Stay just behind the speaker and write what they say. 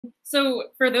So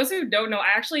for those who don't know,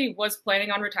 I actually was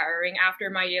planning on retiring after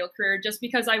my Yale career just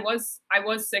because I was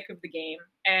sick of the game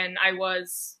and I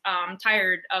was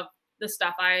tired of the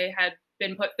stuff I had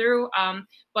been put through.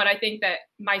 But I think that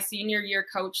my senior year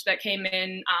coach that came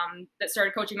in, that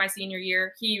started coaching my senior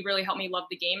year, he really helped me love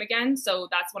the game again. So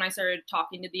that's when I started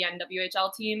talking to the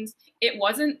NWHL teams. It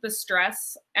wasn't the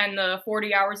stress and the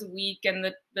 40 hours a week and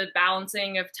the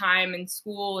balancing of time in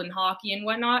school and hockey and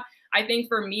whatnot. I think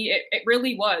for me, it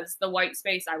really was the white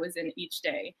space I was in each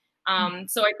day.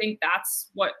 So I think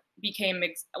that's what became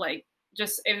like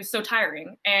just it was so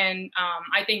tiring, and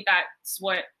I think that's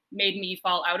what made me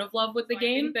fall out of love with the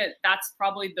game. That's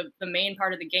probably the main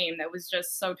part of the game that was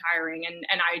just so tiring, and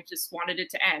I just wanted it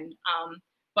to end.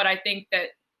 But I think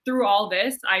that through all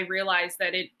this, I realized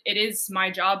that it is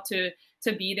my job to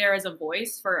be there as a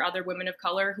voice for other women of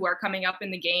color who are coming up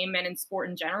in the game and in sport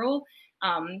in general.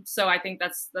 So I think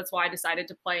that's why I decided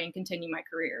to play and continue my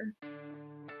career.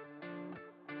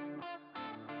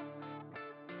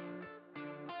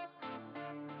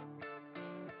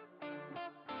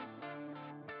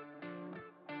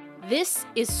 This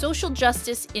is Social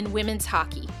Justice in Women's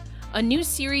Hockey, a new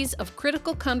series of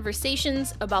critical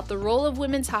conversations about the role of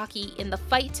women's hockey in the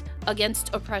fight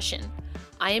against oppression.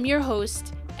 I am your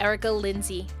host, Erica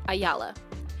Lindsay Ayala.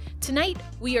 Tonight,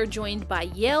 we are joined by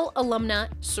Yale alumna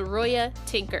Saroya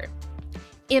Tinker.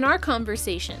 In our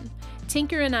conversation,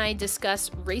 Tinker and I discuss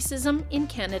racism in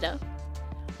Canada,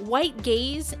 white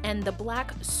gaze and the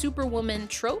Black superwoman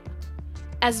trope,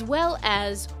 as well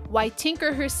as why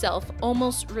Tinker herself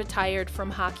almost retired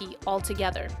from hockey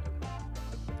altogether.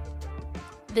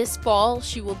 This fall,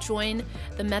 she will join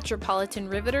the Metropolitan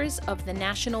Riveters of the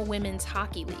National Women's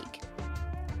Hockey League.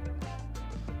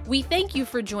 We thank you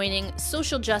for joining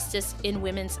Social Justice in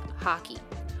Women's Hockey.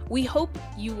 We hope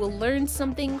you will learn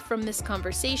something from this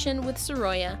conversation with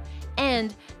Saroya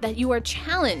and that you are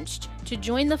challenged to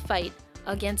join the fight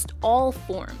against all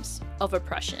forms of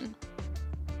oppression.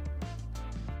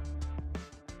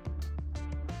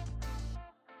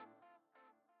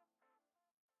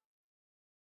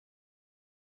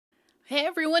 Hey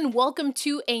everyone, welcome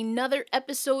to another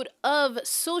episode of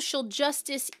Social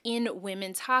Justice in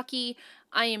Women's Hockey.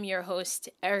 I am your host,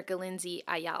 Erica Lindsay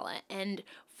Ayala, and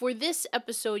for this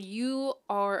episode, you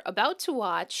are about to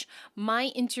watch my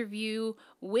interview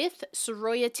with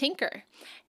Saroya Tinker.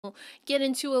 We'll get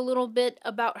into a little bit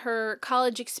about her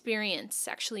college experience.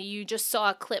 Actually, you just saw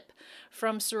a clip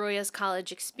from Saroya's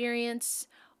college experience,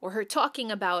 or her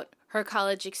talking about her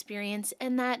college experience,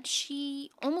 and that she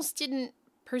almost didn't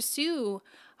pursue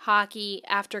hockey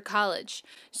after college.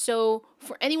 So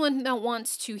for anyone that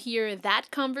wants to hear that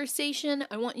conversation,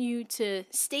 I want you to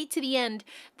stay to the end.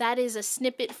 That is a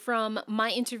snippet from my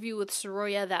interview with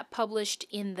Saroya that published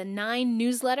in the 9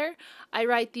 newsletter. I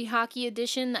write the hockey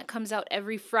edition that comes out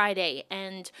every Friday,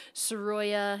 and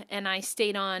Saroya and I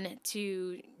stayed on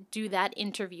to do that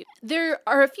interview. There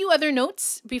are a few other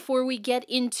notes before we get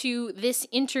into this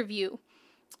interview.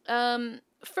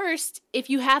 First, if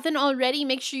you haven't already,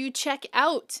 make sure you check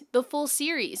out the full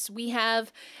series. We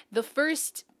have the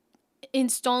first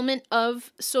installment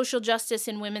of Social Justice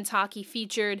in Women's Hockey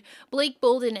featured Blake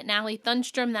Bolden and Allie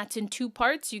Thunstrom. That's in 2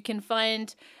 parts. You can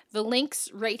find the links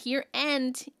right here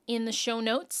and in the show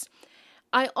notes.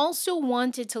 I also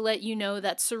wanted to let you know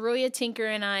that Saroya Tinker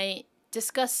and I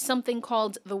discussed something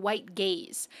called the white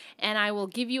gaze, and I will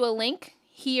give you a link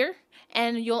here,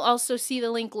 and you'll also see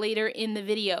the link later in the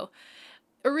video.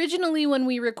 Originally, when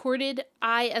we recorded,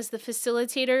 I, as the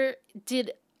facilitator,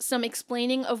 did some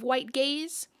explaining of white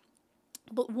gaze,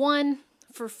 but one,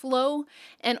 for flow,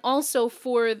 and also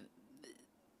for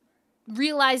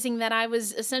realizing that I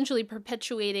was essentially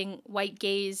perpetuating white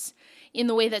gaze in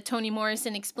the way that Toni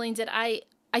Morrison explains it, I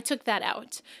took that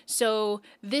out. So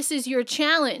this is your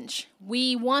challenge.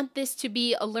 We want this to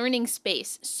be a learning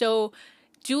space. So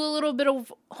do a little bit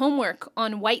of homework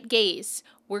on white gaze.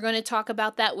 We're going to talk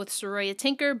about that with Saroya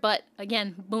Tinker, but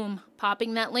again, boom,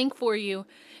 popping that link for you.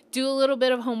 Do a little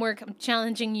bit of homework. I'm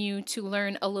challenging you to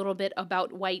learn a little bit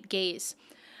about white gaze.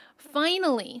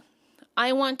 Finally,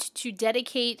 I want to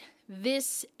dedicate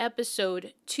this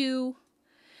episode to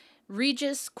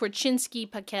Regis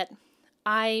Korchinski-Paquette.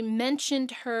 I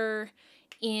mentioned her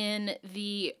in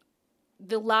the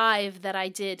live that I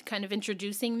did kind of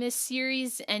introducing this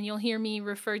series, and you'll hear me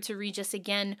refer to Regis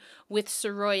again with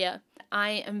Saroya.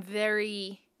 I am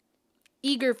very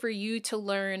eager for you to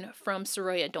learn from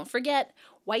Saroya. Don't forget,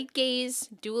 white gaze.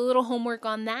 Do a little homework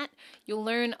on that. You'll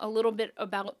learn a little bit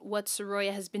about what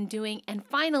Saroya has been doing. And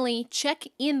finally, check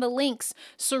in the links.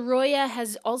 Saroya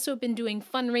has also been doing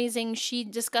fundraising. She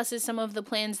discusses some of the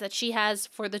plans that she has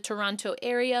for the Toronto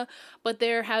area, but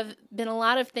there have been a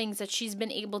lot of things that she's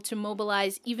been able to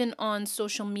mobilize even on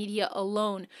social media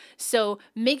alone. So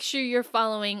make sure you're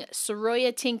following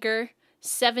Saroya Tinker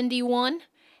 71.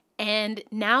 And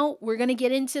now we're going to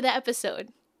get into the episode.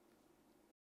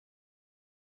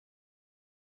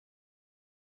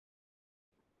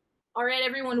 All right,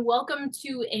 everyone, welcome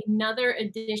to another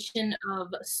edition of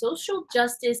Social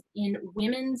Justice in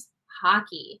Women's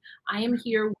Hockey. I am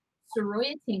here with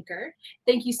Saroya Tinker.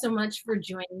 Thank you so much for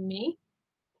joining me.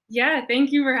 Yeah,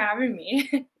 thank you for having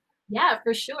me. Yeah,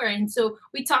 for sure. And so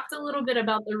we talked a little bit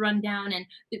about the rundown, and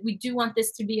we do want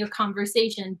this to be a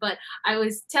conversation, but I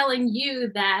was telling you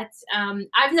that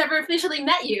I've never officially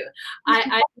met you. I've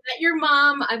met your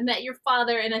mom, I've met your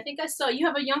father, and I think I saw you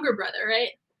have a younger brother, right?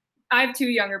 I have two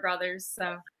younger brothers,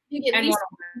 so and one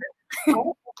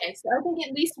older. Okay, so I think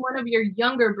at least one of your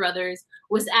younger brothers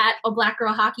was at a Black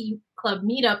Girl Hockey Club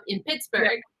meetup in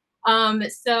Pittsburgh. Yeah.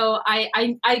 So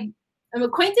I'm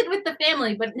acquainted with the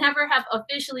family, but never have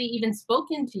officially even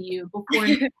spoken to you before.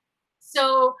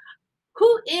 So,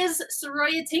 who is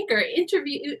Saroya Tinker?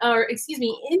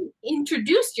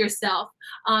 Introduce yourself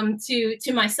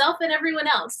to myself and everyone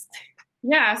else.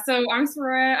 Yeah, so I'm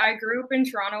Saroya. I grew up in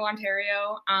Toronto,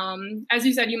 Ontario. As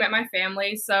you said, you met my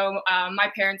family. So my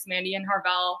parents, Mandy and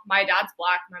Harvell. My dad's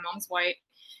Black, my mom's white.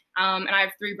 And I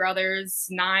have three brothers,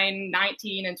 9,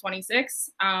 19, and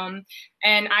 26. And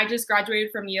I just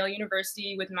graduated from Yale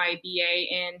University with my BA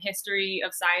in History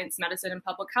of Science, Medicine, and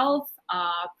Public Health,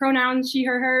 pronouns she,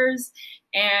 her, hers,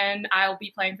 and I'll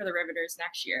be playing for the Riveters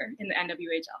next year in the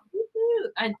NWHL.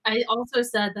 I also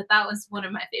said that was one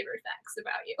of my favorite facts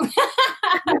about you.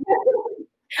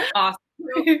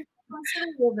 Awesome.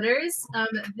 Riveters,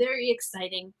 very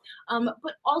exciting.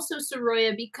 But also,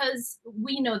 Saroya, because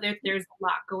we know that there's a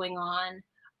lot going on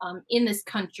in this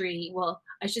country. Well,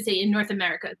 I should say in North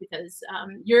America, because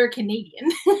you're a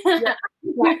Canadian. Yeah.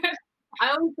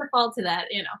 I always default to that,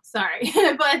 sorry.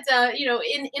 But,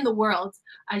 in the world,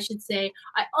 I should say.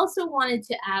 I also wanted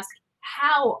to ask,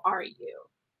 how are you?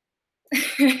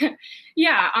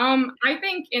 Yeah, I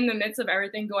think in the midst of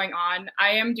everything going on,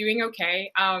 I am doing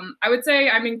okay. I would say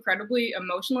I'm incredibly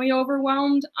emotionally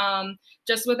overwhelmed,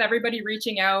 just with everybody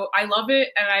reaching out. I love it,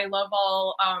 and I love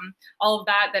all of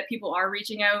that people are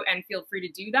reaching out, and feel free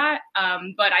to do that.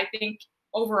 But I think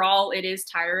overall it is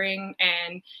tiring,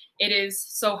 and it is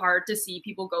so hard to see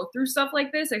people go through stuff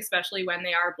like this, especially when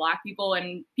they are Black people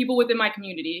and people within my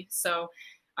community. So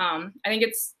I think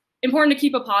it's important to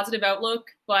keep a positive outlook,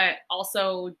 but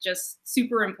also just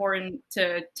super important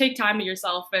to take time to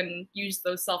yourself and use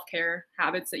those self-care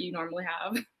habits that you normally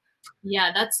have.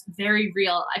 Yeah, that's very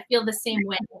real. I feel the same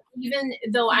way. Even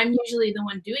though I'm usually the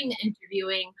one doing the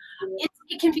interviewing,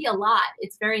 it can be a lot.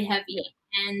 It's very heavy.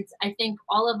 And I think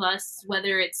all of us,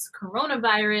 whether it's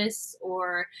coronavirus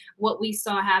or what we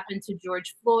saw happen to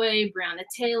George Floyd, Breonna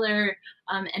Taylor,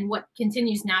 and what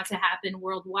continues now to happen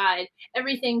worldwide,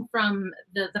 everything from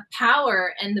the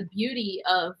power and the beauty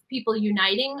of people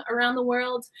uniting around the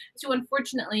world to,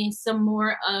 unfortunately, some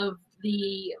more of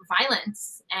the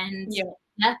violence and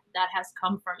death that has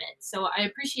come from it. So I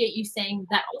appreciate you saying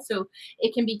that. Also,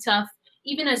 it can be tough,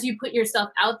 even as you put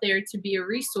yourself out there to be a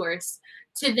resource,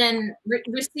 to then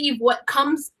receive what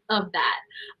comes of that.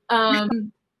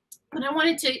 But I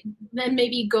wanted to then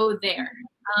maybe go there.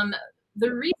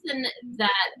 The reason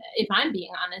that, if I'm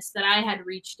being honest, that I had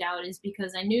reached out is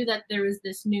because I knew that there was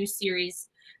this new series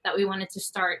that we wanted to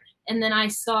start. And then I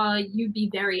saw you be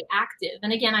very active.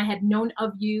 And again, I had known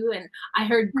of you, and I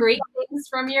heard great things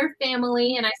from your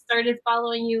family, and I started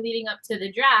following you leading up to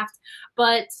the draft.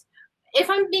 But if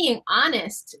I'm being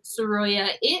honest,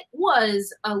 Saroya, it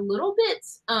was a little bit,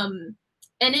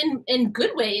 and in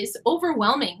good ways,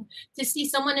 overwhelming to see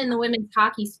someone in the women's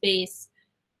hockey space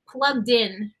plugged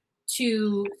in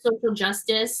to social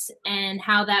justice and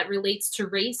how that relates to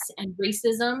race and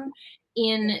racism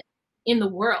in the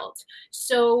world.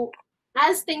 So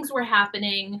as things were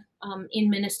happening in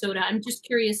Minnesota, I'm just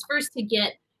curious first to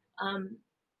get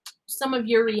some of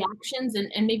your reactions,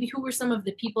 and maybe who were some of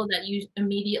the people that you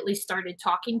immediately started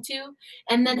talking to,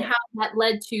 and then how that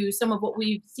led to some of what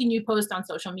we've seen you post on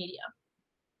social media.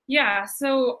 Yeah,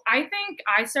 so I think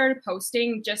I started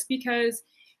posting just because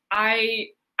I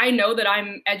know that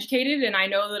I'm educated, and I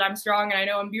know that I'm strong, and I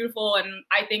know I'm beautiful, and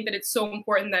I think that it's so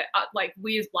important that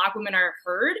we as Black women are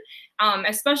heard,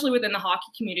 especially within the hockey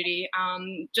community,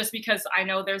 just because I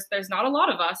know there's not a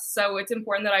lot of us, so it's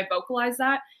important that I vocalize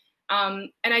that.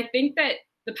 And I think that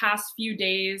the past few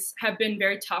days have been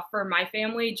very tough for my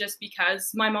family just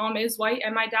because my mom is white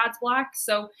and my dad's black.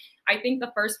 So I think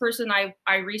the first person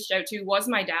I reached out to was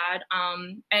my dad.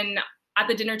 And at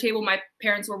the dinner table, my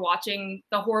parents were watching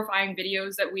the horrifying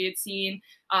videos that we had seen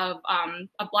of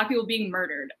black people being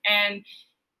murdered. And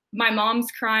my mom's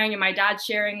crying and my dad's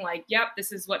sharing like, yep,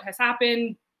 this is what has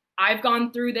happened. I've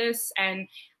gone through this. And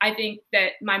I think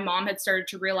that my mom had started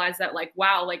to realize that like,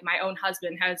 wow, like my own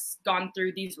husband has gone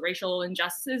through these racial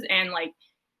injustices.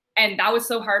 And that was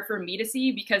so hard for me to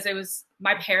see because it was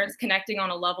my parents connecting on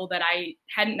a level that I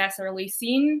hadn't necessarily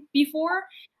seen before.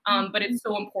 But it's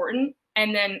so important.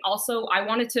 And then also I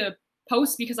wanted to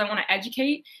post because I want to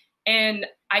educate. And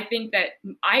I think that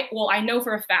I know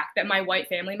for a fact that my white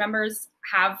family members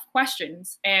have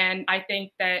questions. And I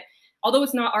think that although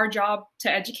it's not our job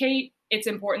to educate, it's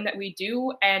important that we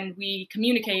do and we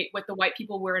communicate with the white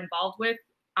people we're involved with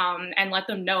and let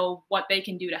them know what they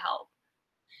can do to help.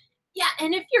 Yeah,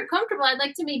 and if you're comfortable, I'd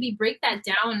like to maybe break that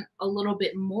down a little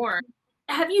bit more.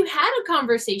 Have you had a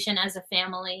conversation as a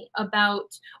family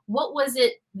about what was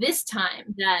it this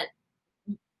time that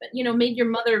made your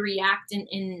mother react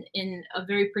in a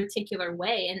very particular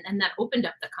way and that opened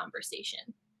up the conversation?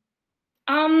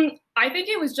 I think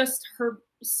it was just her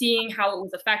seeing how it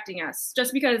was affecting us.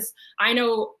 Just because I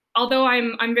know, although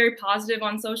I'm very positive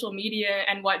on social media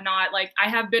and whatnot, like I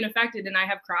have been affected and I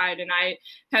have cried and I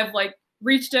have like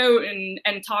reached out and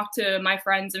talked to my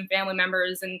friends and family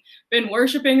members and been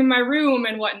worshiping in my room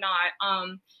and whatnot.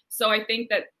 So I think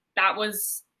that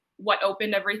was what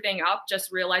opened everything up,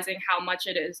 just realizing how much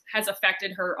has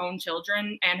affected her own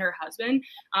children and her husband.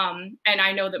 And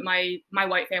I know that my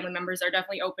white family members are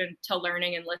definitely open to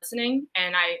learning and listening.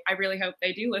 And I really hope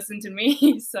they do listen to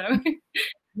me. So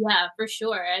yeah, for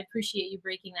sure. I appreciate you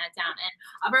breaking that down. And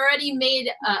I've already made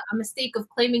a mistake of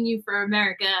claiming you for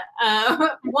America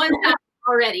one time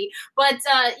already. But,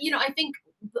 I think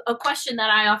a question that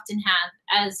I often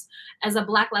have as a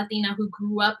Black Latina who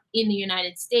grew up in the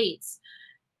United States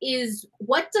is,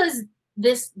 what does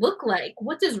this look like?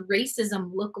 What does racism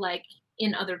look like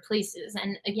in other places?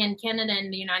 And again, Canada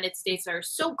and the United States are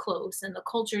so close, and the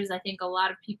cultures I think a lot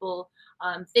of people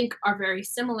think are very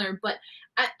similar. But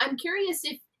I'm curious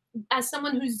if, as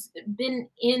someone who's been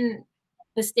in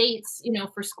the States,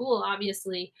 for school,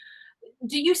 obviously,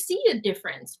 do you see a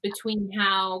difference between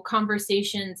how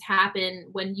conversations happen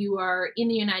when you are in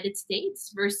the United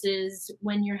States versus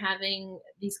when you're having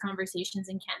these conversations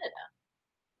in Canada?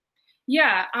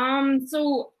 yeah.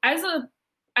 So as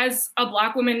a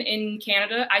Black woman in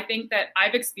Canada, I think that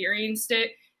I've experienced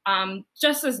it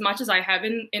just as much as I have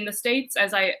in the States,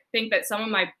 as I think that some of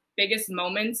my biggest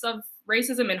moments of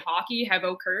racism in hockey have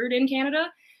occurred in Canada.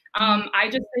 I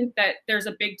just think that there's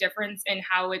a big difference in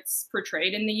how it's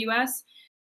portrayed in the US.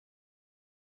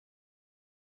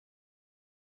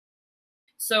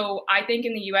 So I think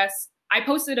in the US, I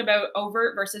posted about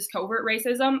overt versus covert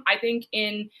racism. I think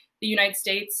in the United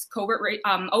States,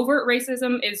 overt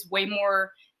racism is way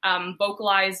more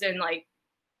vocalized and like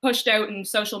pushed out in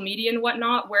social media and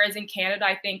whatnot. Whereas in Canada,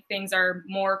 I think things are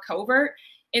more covert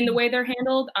in the way they're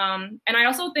handled. And I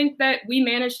also think that we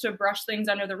manage to brush things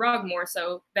under the rug more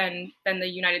so than the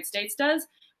United States does.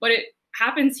 But it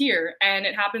happens here and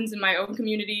it happens in my own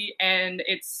community, and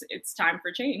it's time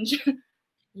for change.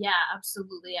 Yeah,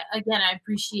 absolutely. Again, I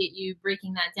appreciate you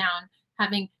breaking that down.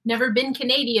 Having never been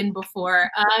Canadian before,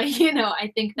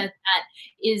 I think that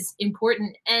is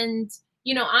important. And,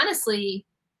 honestly,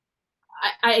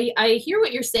 I hear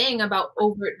what you're saying about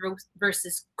overt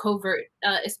versus covert,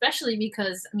 especially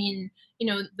because,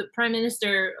 the Prime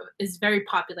Minister is very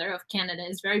popular of Canada,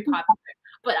 is very popular.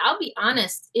 But I'll be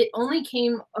honest, it only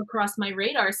came across my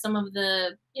radar some of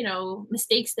the,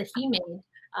 mistakes that he made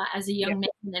as a young man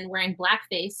and wearing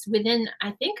blackface within,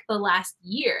 I think, the last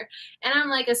year. And I'm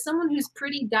like, as someone who's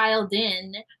pretty dialed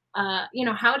in,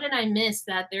 how did I miss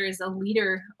that there is a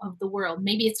leader of the world?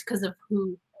 Maybe it's because of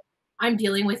who I'm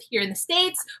dealing with here in the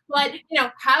States, but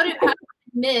how did I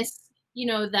miss,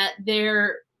 that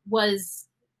there was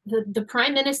the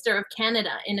Prime Minister of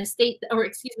Canada in a state, or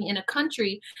excuse me, in a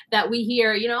country that we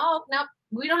hear, oh no,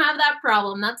 we don't have that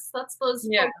problem. That's those folks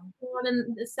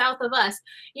in the south of us,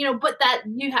 but that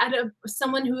you had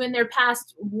someone who in their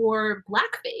past wore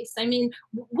blackface. I mean,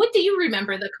 what do you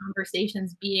remember the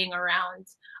conversations being around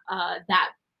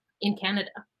that in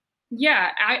Canada? Yeah,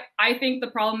 I think the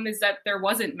problem is that there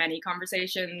wasn't many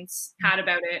conversations had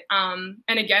about it. And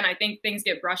again, I think things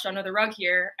get brushed under the rug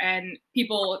here, and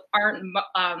people aren't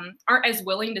as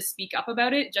willing to speak up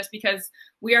about it just because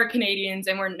we are Canadians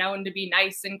and we're known to be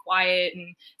nice and quiet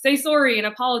and say sorry and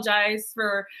apologize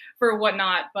for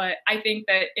whatnot. But I think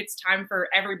that it's time for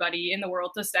everybody in the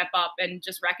world to step up and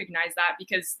just recognize that,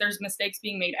 because there's mistakes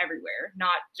being made everywhere,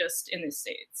 not just in the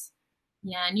States.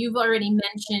 Yeah, and you've already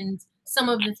mentioned some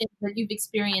of the things that you've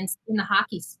experienced in the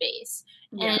hockey space.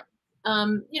 Yeah.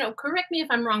 And, correct me if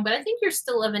I'm wrong, but I think you're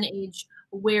still of an age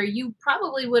where you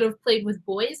probably would have played with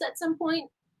boys at some point.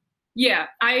 Yeah,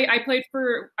 I played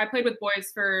with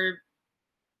boys for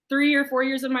 3 or 4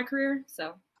 years of my career.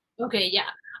 So Okay, yeah.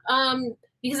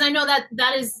 Because I know that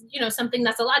that is, something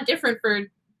that's a lot different for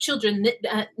children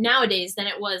nowadays than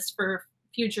it was for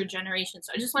future generations.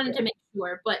 So I just wanted to make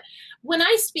sure. But when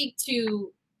I speak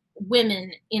to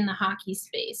women in the hockey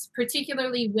space,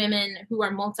 particularly women who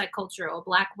are multicultural,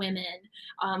 Black women,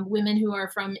 women who are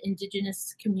from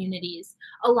Indigenous communities,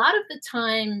 a lot of the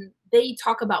time they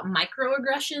talk about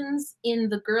microaggressions in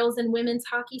the girls and women's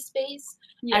hockey space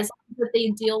yeah, as what they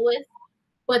deal with,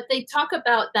 but they talk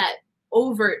about that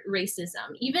overt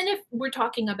racism, even if we're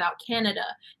talking about Canada,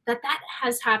 that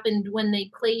has happened when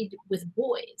they played with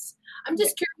boys. I'm yeah.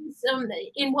 just curious,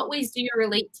 in what ways do you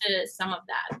relate to some of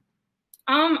that?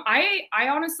 I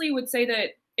honestly would say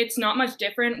that it's not much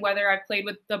different whether I've played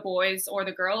with the boys or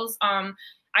the girls.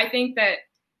 I think that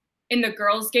in the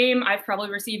girls' game, I've probably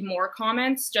received more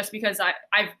comments just because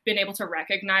I've been able to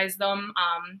recognize them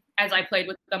as I played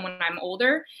with them when I'm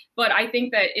older. But I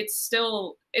think that it's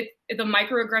still, the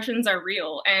microaggressions are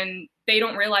real, and they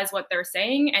don't realize what they're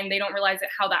saying, and they don't realize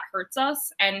how that hurts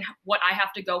us and what I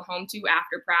have to go home to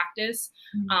after practice,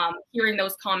 hearing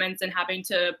those comments and having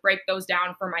to break those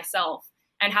down for myself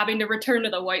and having to return to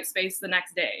the white space the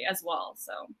next day as well.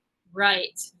 So.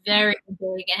 Right, very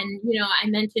big. And, I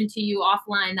mentioned to you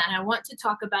offline that I want to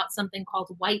talk about something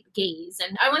called white gaze,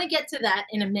 and I want to get to that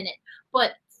in a minute.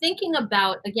 But thinking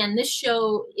about, again, this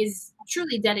show is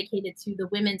truly dedicated to the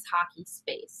women's hockey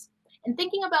space. And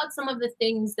thinking about some of the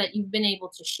things that you've been able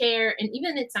to share, and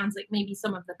even it sounds like maybe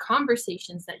some of the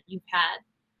conversations that you've had.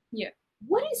 Yeah.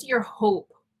 What is your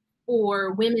hope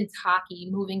for women's hockey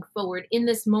moving forward in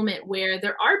this moment where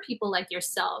there are people like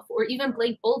yourself, or even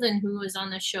Blake Bolden, who was on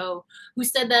the show, who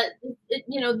said that,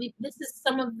 this is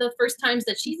some of the first times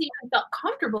that she's even felt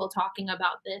comfortable talking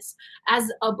about this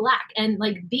as a Black and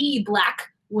like the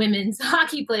Black women's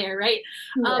hockey player, right?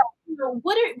 Yeah.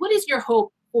 What is your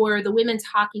hope for the women's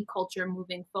hockey culture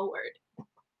moving forward?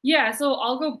 Yeah, so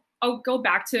I'll go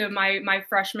back to my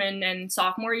freshman and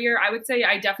sophomore year. I would say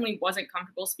I definitely wasn't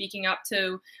comfortable speaking up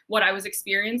to what I was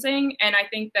experiencing, and I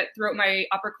think that throughout my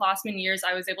upperclassmen years,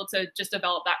 I was able to just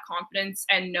develop that confidence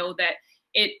and know that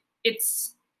it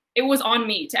was on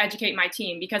me to educate my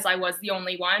team because I was the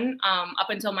only one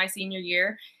up until my senior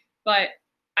year. But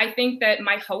I think that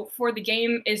my hope for the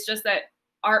game is just that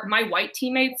my white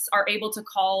teammates are able to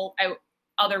call out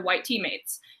other white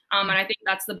teammates. And I think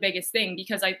that's the biggest thing,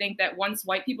 because I think that once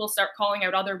white people start calling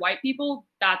out other white people,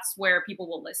 that's where people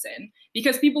will listen,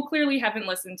 because people clearly haven't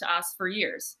listened to us for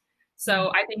years.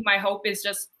 So I think my hope is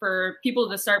just for people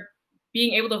to start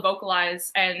being able to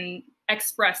vocalize and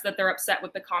express that they're upset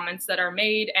with the comments that are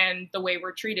made and the way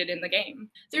we're treated in the game.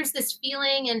 There's this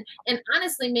feeling, and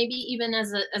honestly, maybe even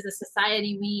as a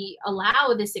society, we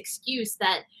allow this excuse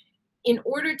that in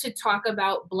order to talk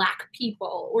about Black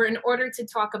people, or in order to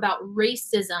talk about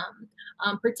racism,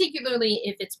 particularly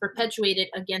if it's perpetuated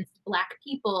against Black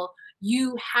people,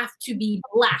 you have to be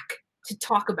Black to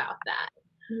talk about that.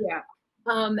 Yeah.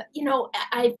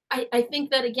 I think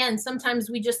that, again,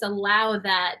 sometimes we just allow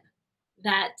that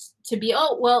to be,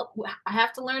 oh, well, I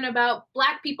have to learn about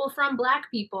Black people from Black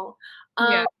people.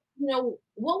 Yeah.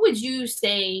 What would you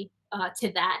say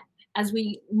to that as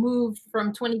we move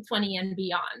from 2020 and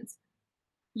beyond?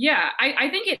 Yeah, I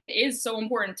think it is so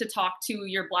important to talk to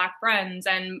your Black friends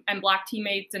and Black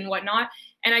teammates and whatnot.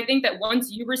 And I think that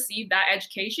once you receive that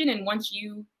education and once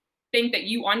you think that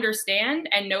you understand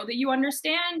and know that you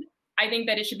understand, I think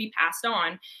that it should be passed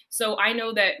on. So I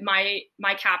know that my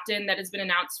captain that has been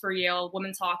announced for Yale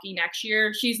women's hockey next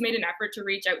year, she's made an effort to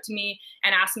reach out to me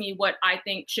and ask me what I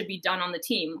think should be done on the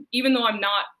team. Even though I'm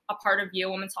not a part of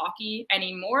Yale women's hockey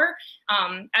anymore,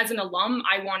 as an alum,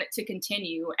 I want it to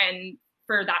continue and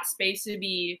for that space to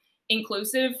be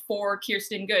inclusive for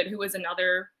Kirsten Good, who is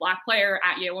another Black player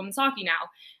at Yale women's hockey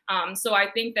now. So I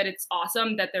think that it's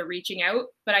awesome that they're reaching out,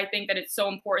 but I think that it's so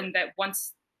important that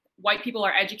once white people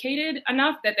are educated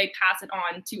enough that they pass it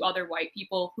on to other white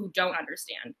people who don't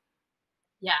understand.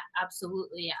 Yeah,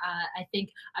 absolutely. I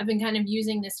think I've been kind of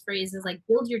using this phrase as like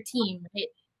build your team, right?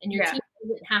 And your Yeah. team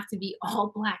doesn't have to be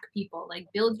all Black people. Like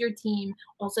build your team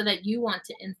also that you want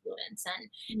to influence, and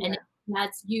Yeah. if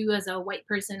that's you as a white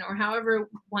person or however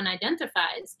one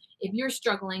identifies. If you're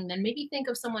struggling, then maybe think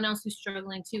of someone else who's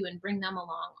struggling too and bring them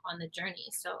along on the journey.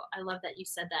 So I love that you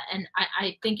said that, and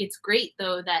I think it's great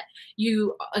though that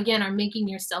you again are making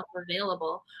yourself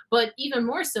available, but even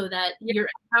more so that Yeah. you're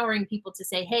empowering people to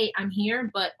say, hey, I'm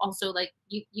here, but also like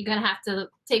you're gonna have to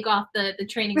take off the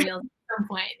training wheels at some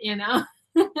point, you know?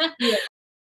 Yeah.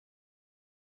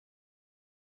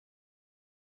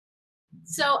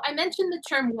 So I mentioned the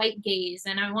term white gaze,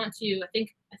 and I want to, I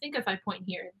think if I point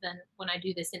here, then when I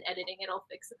do this in editing, it'll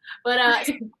fix it. But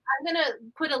so I'm gonna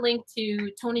put a link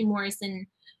to Toni Morrison.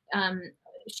 Um,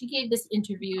 she gave this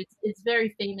interview. It's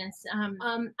very famous.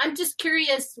 I'm just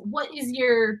curious, what is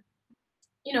your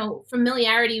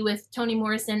familiarity with Toni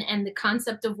Morrison and the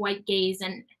concept of white gaze,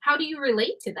 and how do you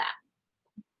relate to that?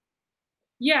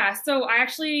 Yeah, so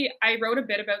I wrote a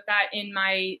bit about that in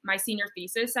my senior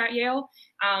thesis at Yale.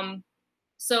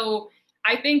 So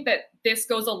I think that this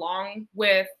goes along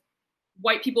with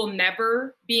white people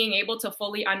never being able to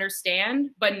fully understand,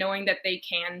 but knowing that they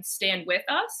can stand with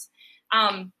us.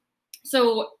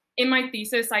 So in my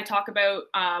thesis, I talk about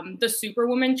the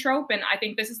superwoman trope, and I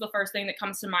think this is the first thing that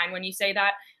comes to mind when you say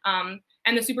that.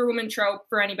 And the superwoman trope,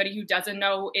 for anybody who doesn't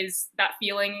know, is that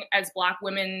feeling as Black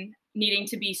women needing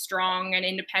to be strong and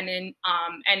independent,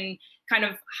 and kind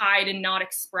of hide and not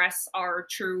express our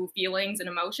true feelings and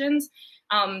emotions.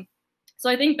 So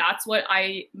I think that's what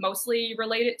I mostly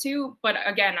relate it to. But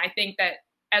again, I think that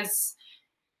as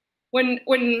when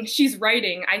she's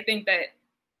writing, I think that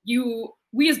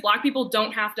we as Black people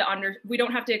we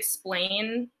don't have to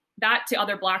explain that to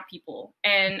other Black people,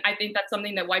 and I think that's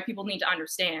something that white people need to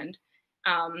understand.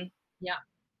 Yeah,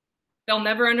 they'll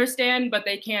never understand, but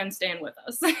they can stand with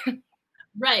us.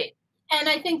 right. And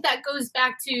I think that goes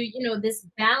back to this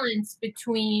balance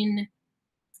between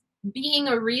being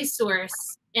a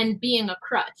resource and being a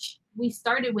crutch. We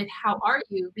started with how are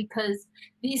you, because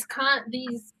these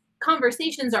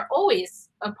conversations are always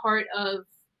a part of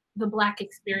the Black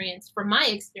experience, from my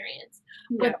experience,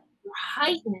 Yeah. but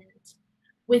heightened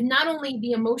with not only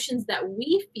the emotions that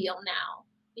we feel now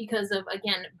because of,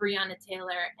 again, Breonna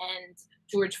Taylor and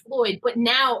George Floyd, but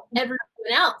now everyone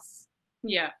else.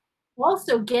 Yeah.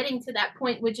 Also getting to that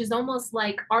point, which is almost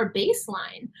like our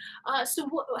baseline. So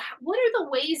what are the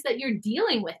ways that you're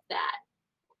dealing with that?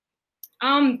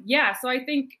 Yeah, so I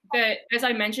think that, as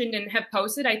I mentioned and have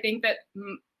posted, I think that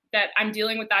that I'm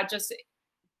dealing with that just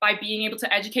by being able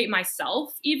to educate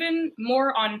myself even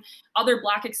more on other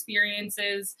Black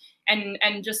experiences, and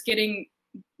just getting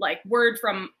like word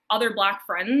from other Black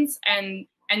friends and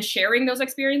sharing those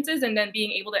experiences, and then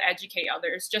being able to educate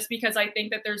others, just because I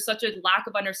think that there's such a lack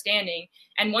of understanding,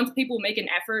 and once people make an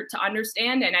effort to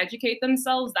understand and educate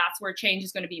themselves, that's where change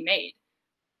is going to be made.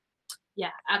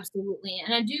 Yeah, absolutely.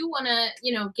 And I do want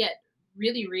to, get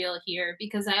really real here,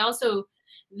 because I also,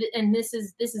 and this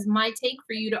is my take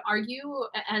for you to argue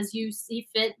as you see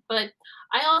fit, but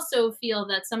I also feel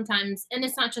that sometimes, and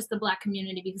it's not just the Black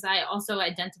community, because I also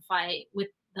identify with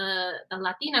the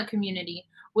Latina community,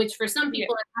 which for some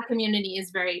people in that community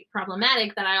is very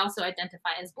problematic, that I also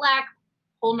identify as Black.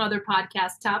 Whole nother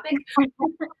podcast topic.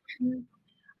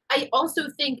 I also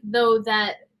think though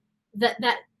that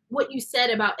what you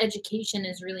said about education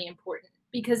is really important,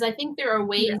 because I think there are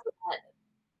ways that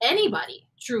anybody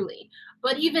truly,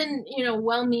 but even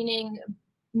well-meaning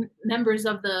members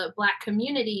of the Black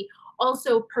community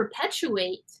also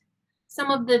perpetuate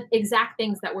some of the exact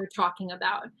things that we're talking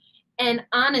about. And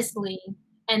honestly,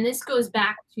 and this goes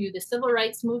back to the civil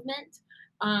rights movement,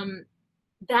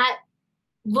 that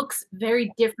looks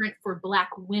very different for Black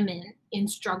women in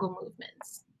struggle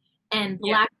movements, and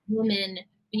Black women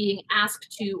being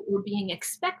asked to or being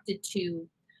expected to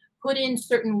put in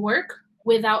certain work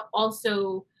without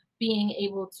also being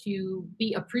able to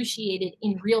be appreciated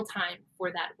in real time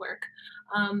for that work.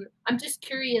 I'm just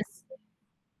curious,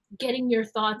 getting your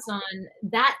thoughts on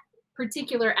that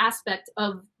particular aspect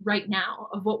of right now,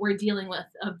 of what we're dealing with,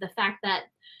 of the fact that,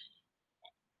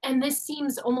 and this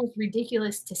seems almost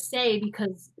ridiculous to say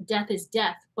because death is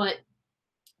death, but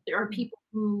there are people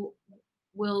who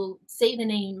will say the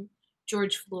name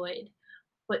George Floyd,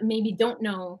 but maybe don't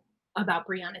know about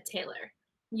Breonna Taylor.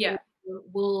 Yeah. Or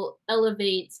will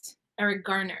elevate Eric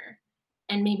Garner,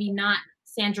 and maybe not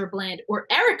Sandra Bland or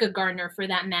Erica Garner for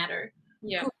that matter.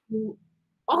 Yeah. Who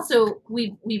also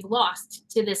we've lost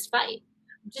to this fight.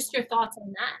 Just your thoughts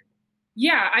on that.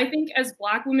 Yeah, I think as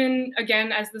Black women,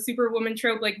 again, as the superwoman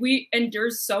trope, like we endure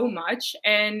so much,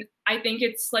 and I think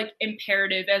it's like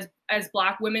imperative as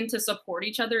Black women to support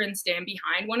each other and stand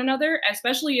behind one another,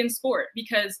 especially in sport,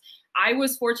 because I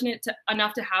was fortunate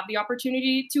enough to have the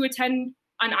opportunity to attend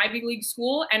an Ivy League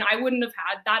school, and I wouldn't have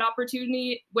had that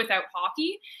opportunity without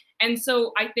hockey. And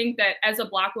so I think that as a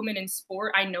Black woman in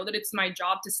sport, I know that it's my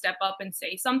job to step up and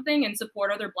say something and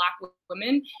support other Black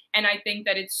women. And I think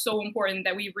that it's so important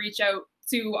that we reach out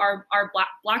to our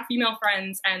black female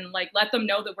friends and like let them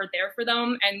know that we're there for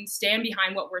them and stand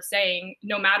behind what we're saying,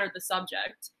 no matter the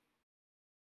subject.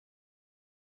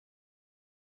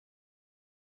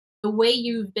 The way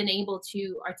you've been able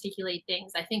to articulate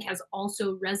things, I think, has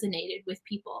also resonated with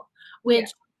people, which,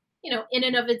 in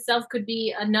and of itself could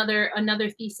be another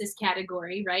thesis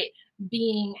category, right?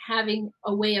 Being having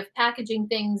a way of packaging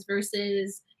things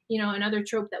versus, another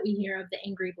trope that we hear of the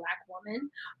angry Black woman.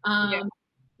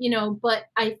 Yeah. But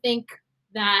I think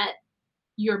that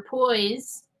your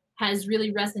poise has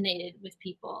really resonated with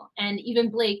people. And even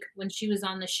Blake, when she was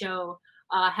on the show,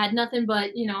 had nothing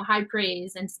but high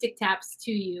praise and stick taps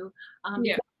to you,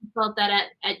 Yeah. because she felt that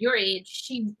at your age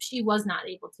she was not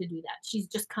able to do that. She's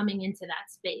just coming into that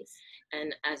space.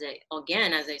 And as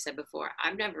I said before,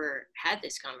 I've never had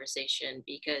this conversation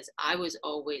because I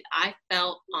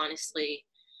felt honestly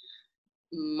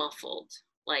muffled.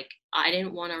 Like I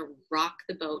didn't want to rock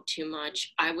the boat too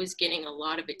much. I was getting a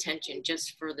lot of attention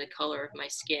just for the color of my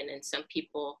skin. And some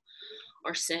people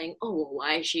are saying, oh, well,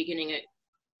 why is she getting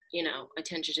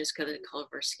attention just because of the color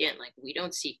of her skin? Like, we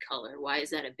don't see color. Why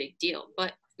is that a big deal?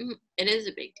 But it is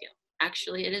a big deal.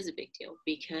 Actually, it is a big deal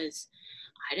because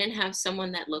I didn't have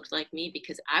someone that looked like me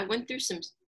because I went through some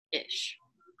ish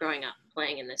growing up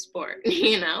playing in this sport,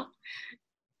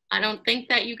 I don't think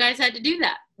that you guys had to do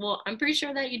that. Well, I'm pretty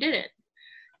sure that you didn't.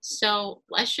 So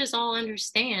let's just all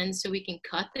understand so we can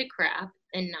cut the crap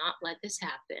and not let this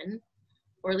happen,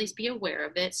 or at least be aware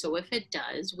of it. So if it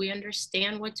does, we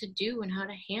understand what to do and how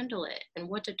to handle it and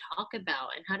what to talk about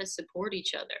and how to support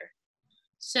each other.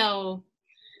 So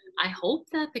I hope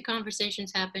that the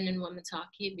conversations happen in women's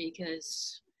hockey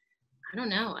because I don't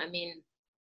know. I mean,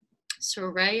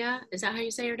 Saroya, is that how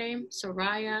you say her name?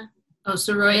 Saroya? Oh,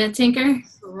 Saroya Tinker?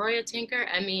 Saroya Tinker.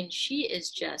 I mean, she is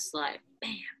just like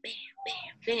bam, bam,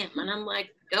 bam, bam. And I'm like,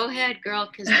 go ahead, girl,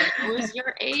 because when I was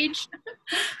your age,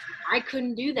 I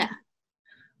couldn't do that.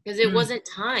 Because it wasn't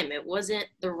time. It wasn't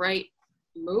the right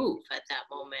move at that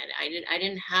moment. I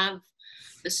didn't have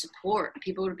the support.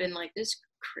 People would have been like, this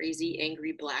crazy,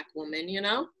 angry Black woman,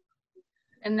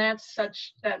 And that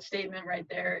statement right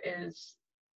there is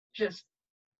just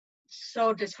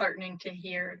so disheartening to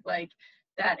hear, like,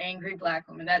 that angry Black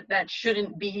woman. That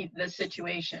shouldn't be the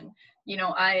situation.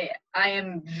 I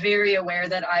am very aware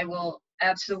that I will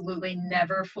absolutely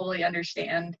never fully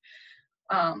understand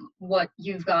what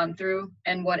you've gone through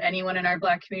and what anyone in our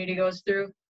Black community goes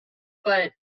through.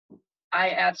 But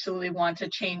I absolutely want to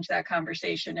change that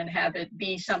conversation and have it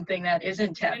be something that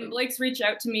isn't taboo. And Blake's reached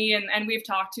out to me and we've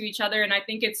talked to each other. And I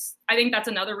think that's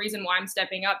another reason why I'm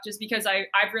stepping up, just because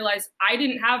I've realized I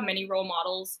didn't have many role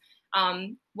models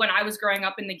when I was growing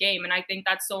up in the game. And I think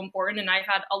that's so important. And I've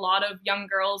had a lot of young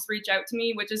girls reach out to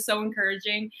me, which is so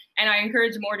encouraging. And I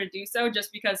encourage more to do so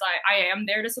just because I am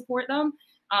there to support them.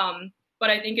 But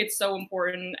I think it's so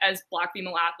important as Black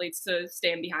female athletes to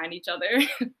stand behind each other.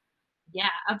 Yeah,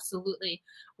 absolutely.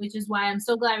 Which is why I'm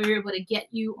so glad we were able to get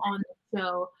you on the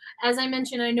show. As I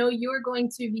mentioned, I know you're going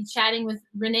to be chatting with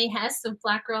Renee Hess of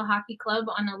Black Girl Hockey Club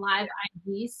on a live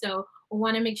IG. So we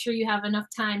want to make sure you have enough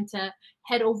time to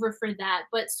head over for that.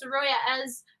 But Saroya,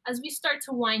 as we start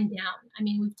to wind down, I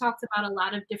mean, we've talked about a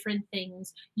lot of different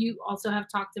things. You also have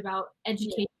talked about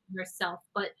educating yourself,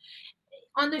 but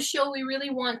on the show, we really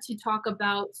want to talk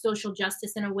about social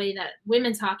justice in a way that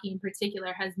women's hockey in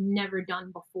particular has never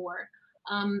done before.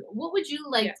 What would you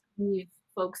like to leave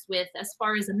folks with as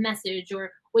far as a message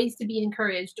or ways to be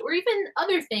encouraged, or even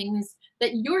other things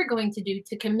that you're going to do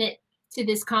to commit to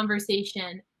this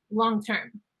conversation long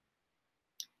term?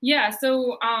 Yeah,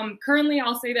 so currently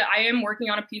I'll say that I am working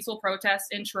on a peaceful protest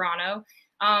in Toronto.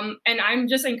 And I'm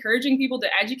just encouraging people to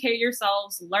educate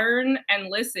yourselves, learn and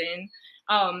listen.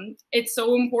 It's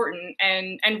so important,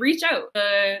 and reach out.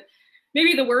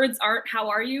 Maybe the words aren't "how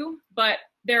are you," but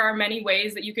there are many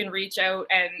ways that you can reach out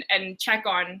and check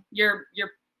on your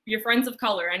friends of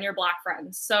color and your Black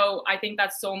friends. So I think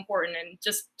that's so important, and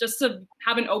just to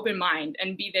have an open mind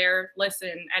and be there,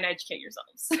 listen, and educate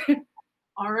yourselves.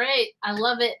 All right, I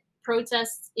love it.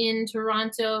 Protests in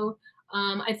Toronto.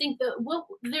 I think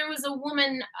there was a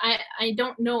woman. I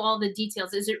don't know all the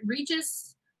details. Is it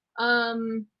Regis?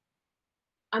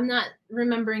 I'm not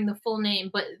remembering the full name,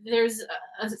 but there's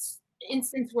a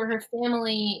instance where her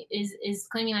family is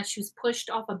claiming that she was pushed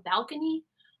off a balcony.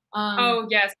 Oh,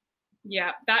 yes.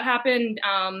 Yeah, that happened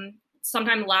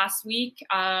sometime last week.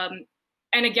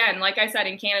 And again, like I said,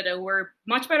 in Canada, we're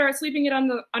much better at sweeping it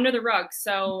under the rug.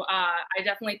 So I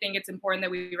definitely think it's important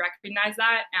that we recognize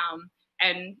that.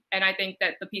 And I think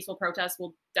that the peaceful protest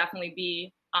will definitely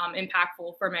be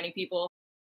impactful for many people.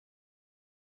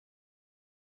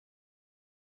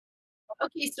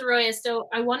 Okay, Saroya, so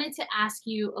I wanted to ask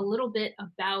you a little bit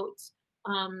about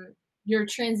your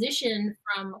transition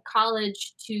from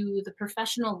college to the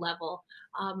professional level.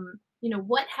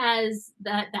 What has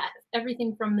that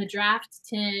everything from the draft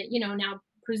to, now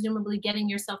presumably getting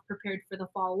yourself prepared for the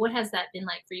fall, what has that been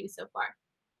like for you so far?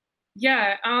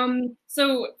 Yeah.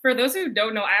 So for those who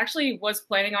don't know, I actually was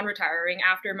planning on retiring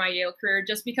after my Yale career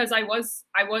just because I was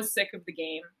sick of the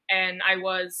game and I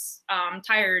was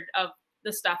tired of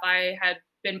the stuff I had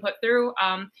been put through.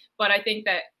 But I think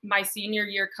that my senior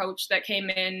year coach that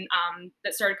came in,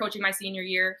 that started coaching my senior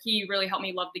year, he really helped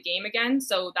me love the game again.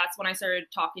 So that's when I started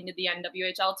talking to the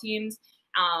NWHL teams.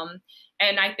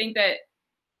 And I think that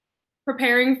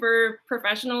preparing for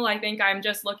professional, I think I'm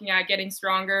just looking at getting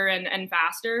stronger and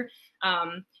faster.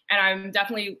 And I'm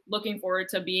definitely looking forward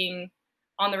to being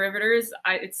on the Riveters.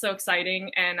 It's so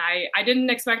exciting. And I didn't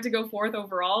expect to go fourth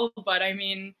overall, but I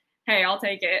mean, hey, I'll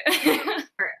take it.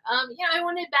 Yeah, I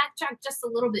want to backtrack just a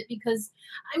little bit because,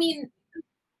 I mean,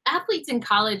 athletes in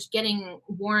college getting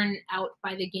worn out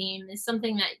by the game is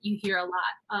something that you hear a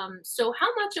lot. So how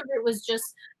much of it was just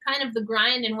kind of the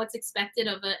grind and what's expected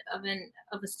of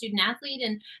a student athlete,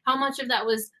 and how much of that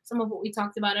was some of what we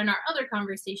talked about in our other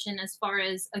conversation, as far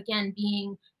as, again,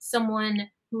 being someone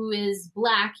who is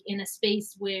Black in a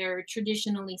space where,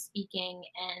 traditionally speaking,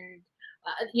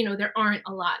 and there aren't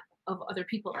a lot of other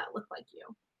people that look like you.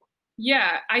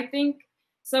 Yeah, I think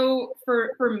so.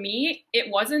 For me, it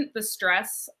wasn't the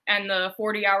stress and the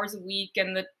 40 hours a week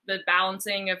and the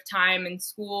balancing of time and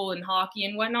school and hockey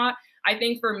and whatnot. I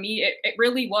think for me, it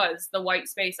really was the white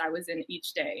space I was in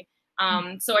each day.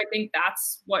 So I think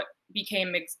that's what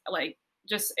became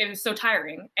just, it was so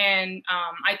tiring. And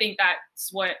I think that's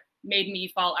what made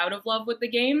me fall out of love with the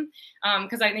game.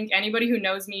 Because I think anybody who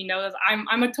knows me knows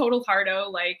I'm a total hardo.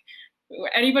 Like,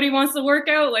 anybody wants to work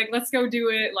out, like, let's go do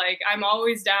it. Like, I'm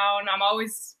always down. I'm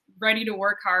always ready to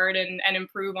work hard and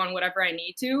improve on whatever I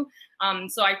need to.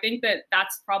 So I think that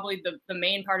that's probably the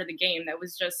main part of the game that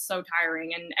was just so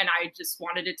tiring, and I just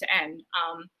wanted it to end.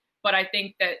 But I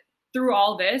think that through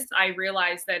all this, I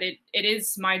realized that it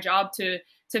is my job to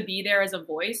be there as a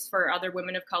voice for other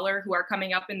women of color who are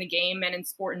coming up in the game and in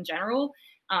sport in general.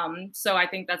 So I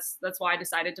think that's why I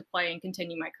decided to play and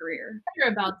continue my career.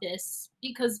 About this,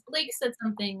 because Blake said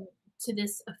something to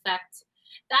this effect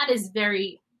that is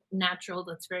very natural,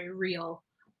 that's very real.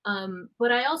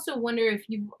 But I also wonder if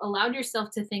you've allowed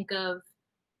yourself to think of,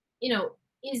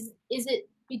 is it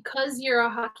because you're a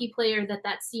hockey player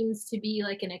that seems to be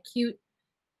like an acute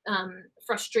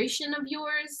frustration of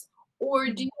yours, or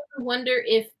do you ever wonder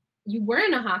if you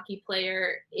weren't a hockey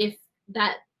player, if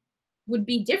that would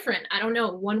be different? I don't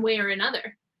know, one way or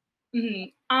another.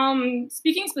 Mm-hmm.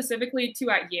 Speaking specifically to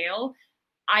at Yale,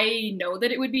 I know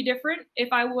that it would be different if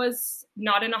I was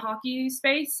not in a hockey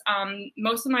space.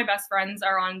 Most of my best friends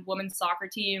are on women's soccer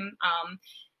team,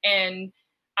 and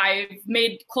I've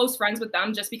made close friends with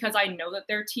them just because I know that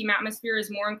their team atmosphere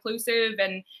is more inclusive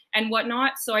and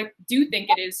whatnot. So I do think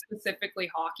it is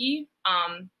specifically hockey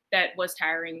that was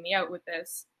tiring me out with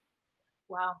this.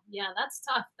 Wow. Yeah, that's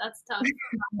tough. That's tough.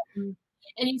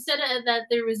 And you said that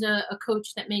there was a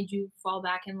coach that made you fall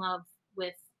back in love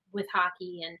with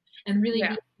hockey and really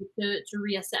be to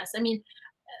reassess. I mean,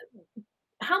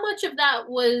 how much of that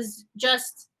was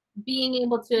just being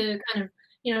able to kind of,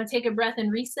 take a breath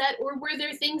and reset, or were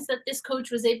there things that this coach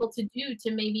was able to do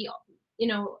to maybe,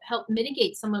 help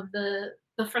mitigate some of the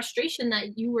frustration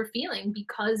that you were feeling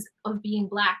because of being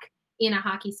Black in a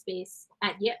hockey space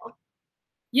at Yale?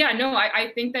 Yeah, no,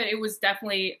 I think that it was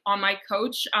definitely on my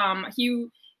coach.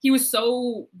 He was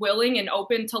so willing and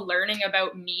open to learning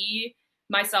about me,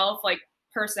 myself, like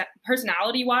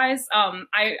personality wise.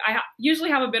 I usually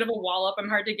have a bit of a wall up. I'm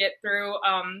hard to get through.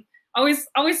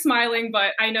 Always smiling,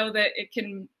 but I know that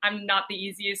I'm not the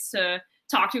easiest to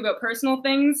talk to about personal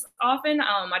things often.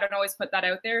 I don't always put that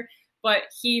out there. But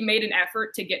he made an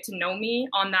effort to get to know me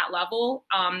on that level,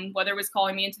 whether it was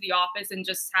calling me into the office and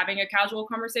just having a casual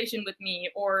conversation with me,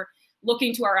 or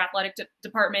looking to our athletic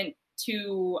department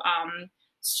to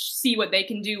see what they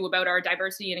can do about our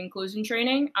diversity and inclusion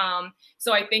training.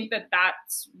 So I think that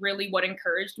that's really what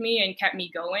encouraged me and kept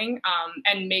me going,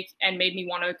 and made me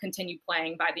want to continue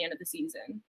playing by the end of the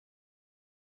season.